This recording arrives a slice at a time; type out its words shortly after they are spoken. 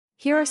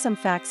Here are some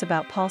facts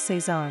about Paul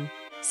Cézanne.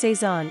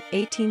 Cézanne,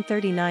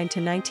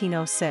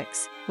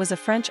 1839–1906, was a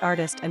French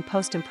artist and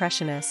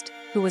post-impressionist,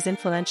 who was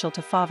influential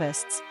to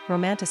fauvists,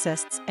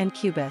 romanticists and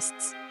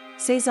cubists.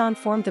 Cézanne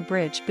formed the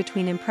bridge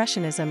between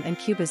Impressionism and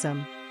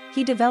Cubism.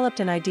 He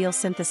developed an ideal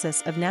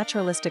synthesis of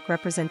naturalistic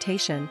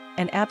representation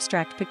and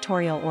abstract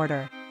pictorial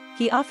order.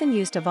 He often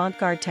used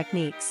avant-garde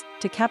techniques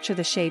to capture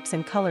the shapes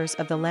and colors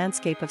of the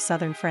landscape of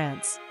southern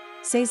France.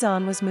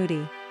 Cézanne was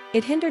moody.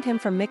 It hindered him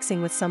from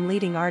mixing with some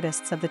leading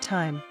artists of the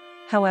time.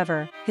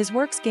 However, his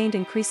works gained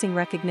increasing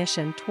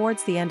recognition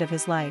towards the end of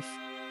his life.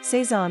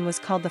 Cézanne was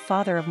called the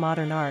father of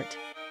modern art.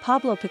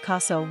 Pablo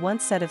Picasso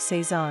once said of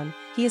Cézanne,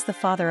 "He is the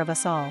father of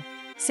us all."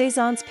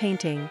 Cézanne's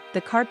painting,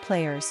 The Card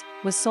Players,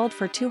 was sold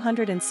for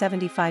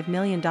 $275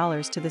 million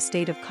to the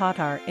State of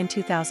Qatar in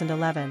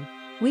 2011.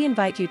 We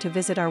invite you to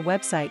visit our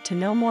website to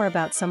know more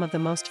about some of the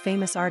most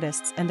famous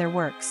artists and their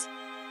works.